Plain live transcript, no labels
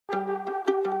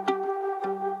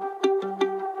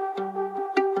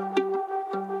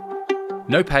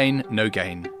No pain, no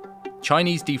gain.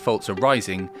 Chinese defaults are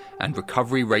rising and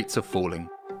recovery rates are falling.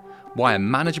 Why a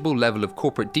manageable level of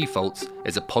corporate defaults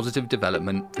is a positive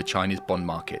development for China's bond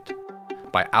market.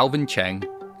 By Alvin Cheng,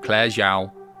 Claire Zhao,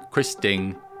 Chris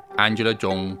Ding, Angela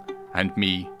Zhong, and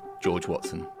me, George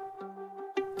Watson.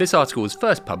 This article was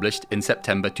first published in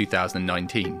September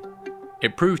 2019.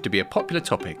 It proved to be a popular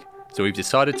topic, so we've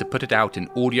decided to put it out in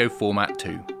audio format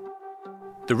too.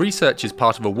 The research is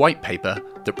part of a white paper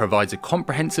that provides a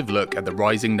comprehensive look at the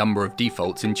rising number of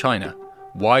defaults in China,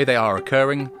 why they are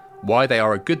occurring, why they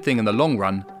are a good thing in the long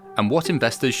run, and what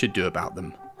investors should do about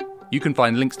them. You can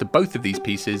find links to both of these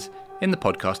pieces in the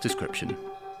podcast description.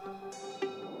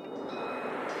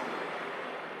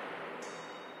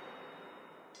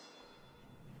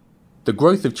 The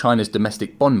growth of China's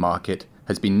domestic bond market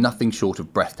has been nothing short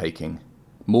of breathtaking,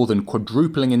 more than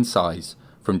quadrupling in size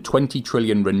from 20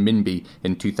 trillion renminbi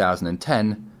in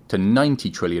 2010 to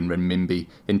 90 trillion renminbi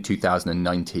in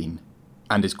 2019.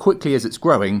 And as quickly as it's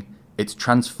growing, it's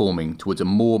transforming towards a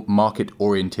more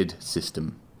market-oriented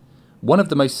system. One of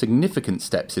the most significant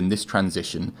steps in this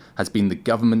transition has been the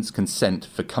government's consent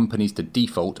for companies to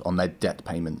default on their debt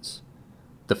payments.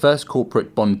 The first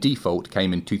corporate bond default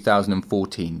came in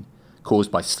 2014,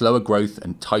 caused by slower growth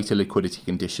and tighter liquidity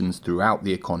conditions throughout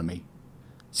the economy.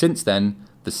 Since then,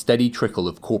 the steady trickle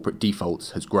of corporate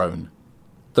defaults has grown.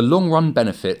 The long-run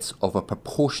benefits of a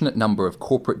proportionate number of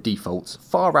corporate defaults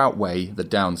far outweigh the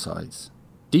downsides.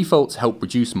 Defaults help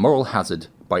reduce moral hazard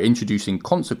by introducing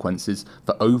consequences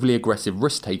for overly aggressive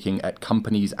risk-taking at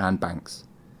companies and banks.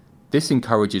 This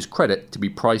encourages credit to be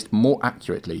priced more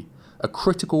accurately, a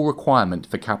critical requirement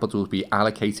for capital to be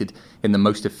allocated in the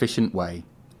most efficient way.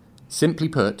 Simply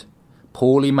put,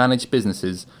 poorly managed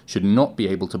businesses should not be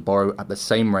able to borrow at the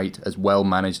same rate as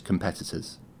well-managed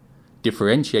competitors.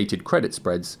 Differentiated credit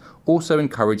spreads also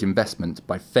encourage investment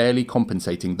by fairly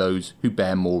compensating those who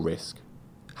bear more risk.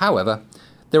 However,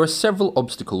 there are several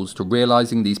obstacles to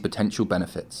realizing these potential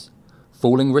benefits: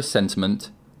 falling risk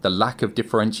sentiment, the lack of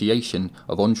differentiation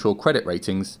of onshore credit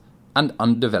ratings, and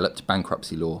undeveloped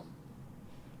bankruptcy law.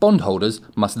 Bondholders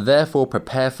must therefore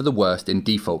prepare for the worst in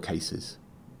default cases.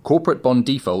 Corporate bond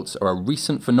defaults are a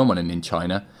recent phenomenon in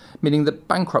China, meaning that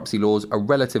bankruptcy laws are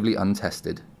relatively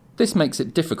untested. This makes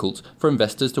it difficult for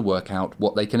investors to work out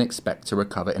what they can expect to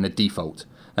recover in a default,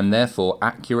 and therefore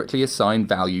accurately assign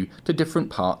value to different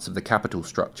parts of the capital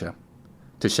structure.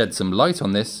 To shed some light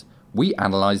on this, we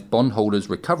analysed bondholders'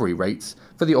 recovery rates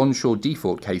for the onshore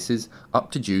default cases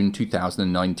up to June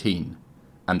 2019,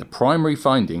 and the primary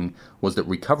finding was that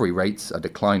recovery rates are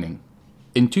declining.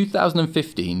 In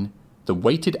 2015, the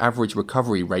weighted average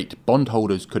recovery rate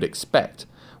bondholders could expect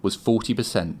was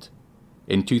 40%.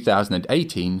 In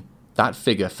 2018, that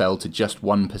figure fell to just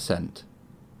 1%.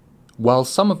 While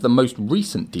some of the most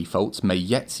recent defaults may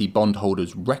yet see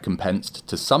bondholders recompensed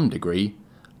to some degree,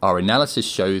 our analysis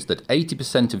shows that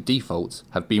 80% of defaults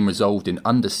have been resolved in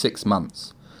under 6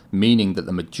 months, meaning that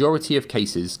the majority of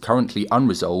cases currently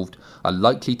unresolved are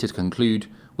likely to conclude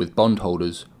with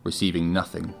bondholders receiving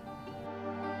nothing.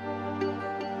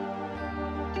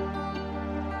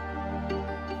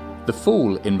 The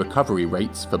fall in recovery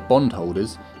rates for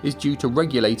bondholders is due to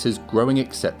regulators' growing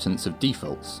acceptance of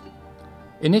defaults.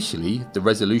 Initially, the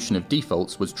resolution of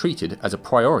defaults was treated as a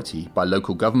priority by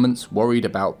local governments worried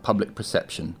about public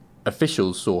perception.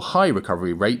 Officials saw high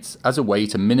recovery rates as a way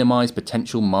to minimise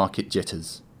potential market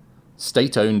jitters.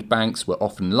 State-owned banks were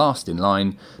often last in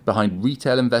line behind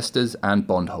retail investors and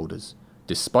bondholders,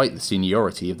 despite the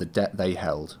seniority of the debt they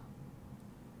held.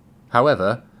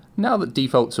 However, now that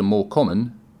defaults are more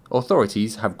common,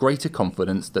 authorities have greater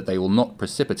confidence that they will not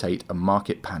precipitate a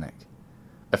market panic.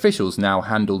 Officials now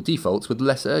handle defaults with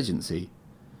less urgency.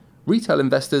 Retail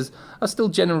investors are still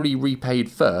generally repaid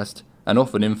first and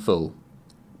often in full,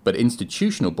 but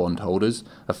institutional bondholders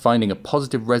are finding a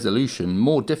positive resolution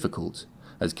more difficult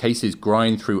as cases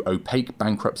grind through opaque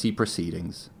bankruptcy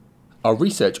proceedings. Our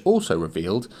research also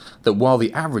revealed that while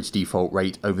the average default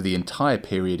rate over the entire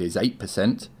period is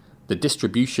 8%, the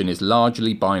distribution is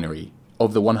largely binary.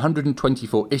 Of the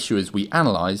 124 issuers we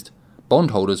analysed,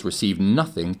 bondholders received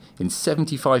nothing in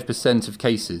 75% of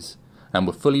cases and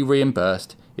were fully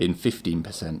reimbursed in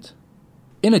 15%.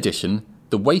 In addition,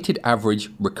 the weighted average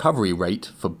recovery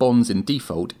rate for bonds in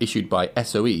default issued by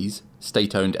SOEs,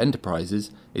 state-owned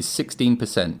enterprises, is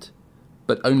 16%,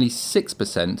 but only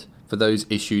 6% for those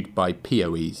issued by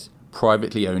POEs,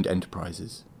 privately owned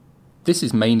enterprises. This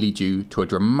is mainly due to a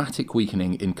dramatic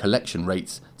weakening in collection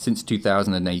rates since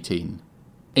 2018.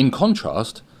 In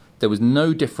contrast, there was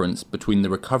no difference between the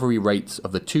recovery rates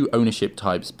of the two ownership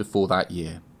types before that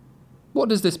year. What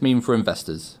does this mean for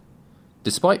investors?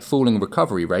 Despite falling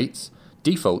recovery rates,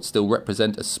 defaults still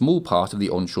represent a small part of the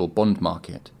onshore bond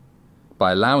market.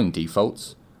 By allowing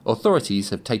defaults, authorities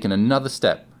have taken another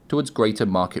step towards greater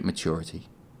market maturity.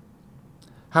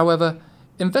 However,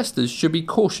 investors should be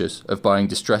cautious of buying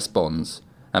distressed bonds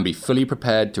and be fully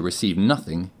prepared to receive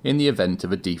nothing in the event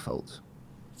of a default.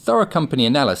 Thorough company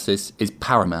analysis is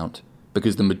paramount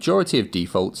because the majority of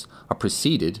defaults are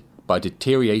preceded by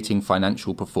deteriorating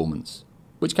financial performance,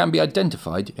 which can be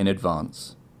identified in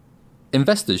advance.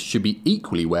 Investors should be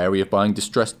equally wary of buying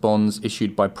distressed bonds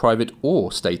issued by private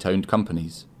or state-owned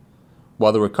companies.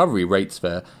 While the recovery rates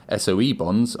for SOE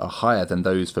bonds are higher than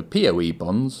those for POE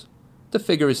bonds, the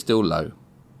figure is still low.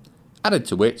 Added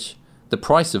to which, the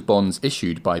price of bonds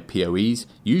issued by POEs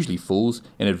usually falls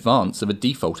in advance of a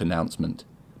default announcement,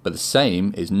 but the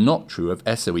same is not true of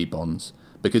SOE bonds,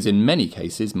 because in many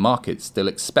cases markets still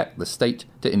expect the state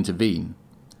to intervene.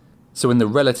 So in the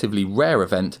relatively rare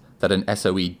event that an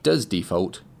SOE does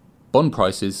default, bond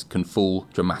prices can fall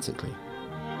dramatically.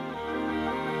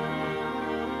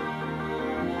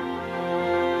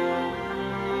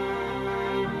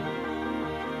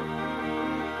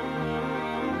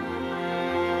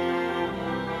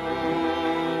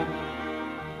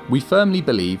 We firmly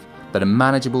believe that a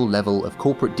manageable level of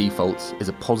corporate defaults is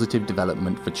a positive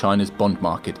development for China's bond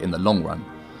market in the long run,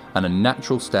 and a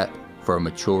natural step for a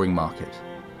maturing market.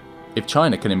 If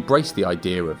China can embrace the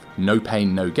idea of no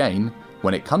pain, no gain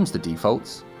when it comes to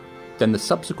defaults, then the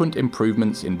subsequent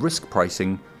improvements in risk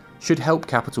pricing should help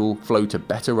capital flow to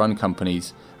better run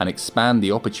companies and expand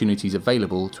the opportunities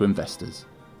available to investors,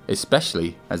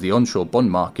 especially as the onshore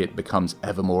bond market becomes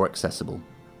ever more accessible.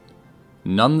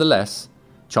 Nonetheless,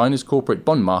 China's corporate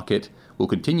bond market will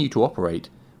continue to operate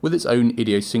with its own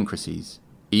idiosyncrasies,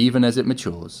 even as it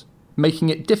matures, making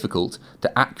it difficult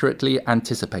to accurately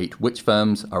anticipate which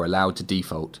firms are allowed to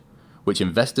default, which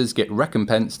investors get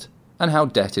recompensed, and how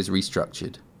debt is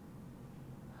restructured.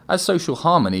 As social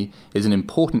harmony is an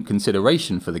important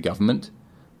consideration for the government,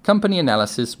 company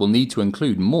analysis will need to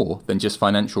include more than just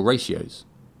financial ratios.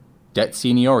 Debt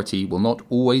seniority will not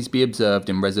always be observed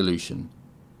in resolution.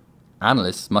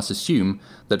 Analysts must assume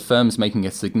that firms making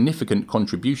a significant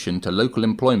contribution to local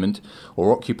employment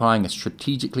or occupying a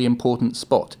strategically important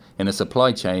spot in a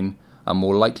supply chain are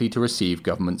more likely to receive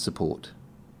government support.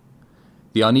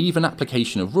 The uneven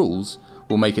application of rules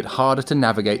will make it harder to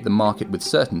navigate the market with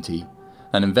certainty,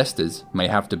 and investors may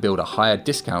have to build a higher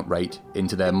discount rate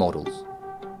into their models.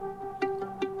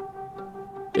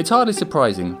 It's hardly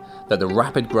surprising that the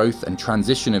rapid growth and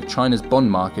transition of China's bond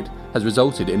market has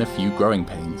resulted in a few growing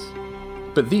pains.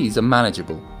 But these are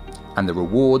manageable, and the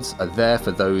rewards are there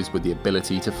for those with the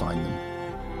ability to find them.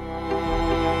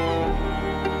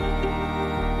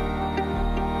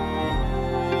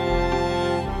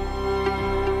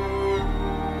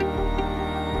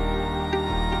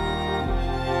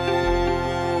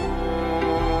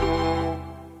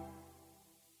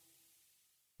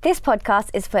 This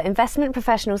podcast is for investment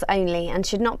professionals only and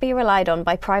should not be relied on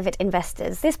by private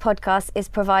investors. This podcast is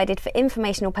provided for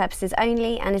informational purposes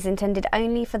only and is intended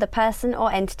only for the person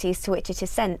or entities to which it is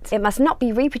sent. It must not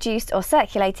be reproduced or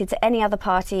circulated to any other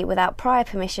party without prior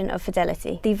permission of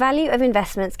Fidelity. The value of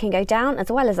investments can go down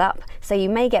as well as up, so you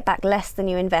may get back less than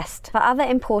you invest. For other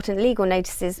important legal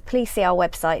notices, please see our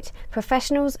website,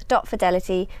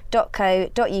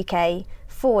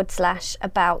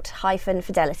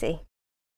 professionals.fidelity.co.uk/about-Fidelity.